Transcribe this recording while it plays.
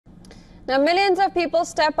Now, millions of people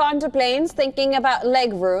step onto planes thinking about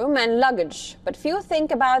legroom and luggage, but few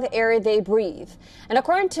think about the air they breathe. And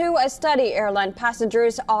according to a study, airline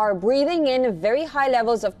passengers are breathing in very high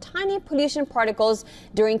levels of tiny pollution particles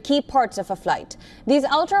during key parts of a flight. These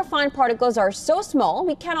ultrafine particles are so small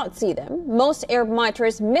we cannot see them. Most air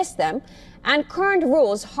monitors miss them, and current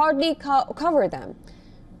rules hardly cover them.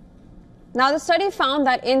 Now, the study found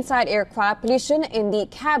that inside aircraft pollution in the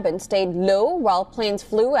cabin stayed low while planes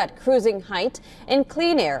flew at cruising height in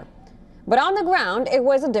clean air. But on the ground, it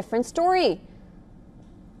was a different story.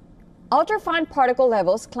 Ultrafine particle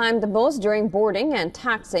levels climbed the most during boarding and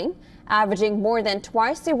taxiing, averaging more than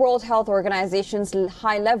twice the World Health Organization's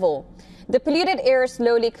high level. The polluted air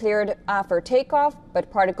slowly cleared after takeoff, but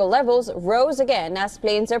particle levels rose again as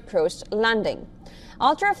planes approached landing.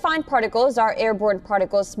 Ultrafine particles are airborne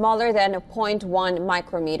particles smaller than 0.1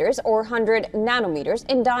 micrometers or 100 nanometers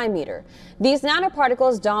in diameter. These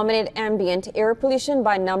nanoparticles dominate ambient air pollution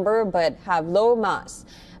by number but have low mass.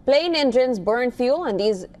 Plane engines burn fuel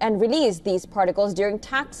and release these particles during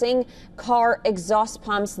taxiing. Car exhaust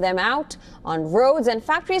pumps them out on roads, and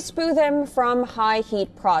factories spew them from high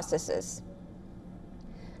heat processes.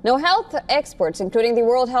 Now, health experts, including the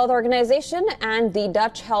World Health Organization and the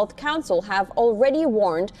Dutch Health Council, have already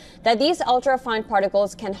warned that these ultrafine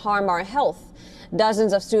particles can harm our health.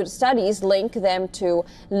 Dozens of studies link them to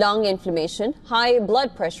lung inflammation, high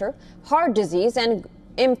blood pressure, heart disease, and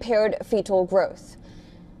impaired fetal growth.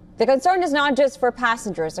 The concern is not just for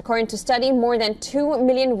passengers. According to a study, more than 2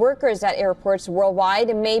 million workers at airports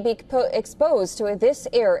worldwide may be exposed to this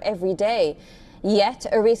air every day. Yet,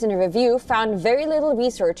 a recent review found very little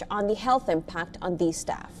research on the health impact on these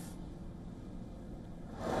staff.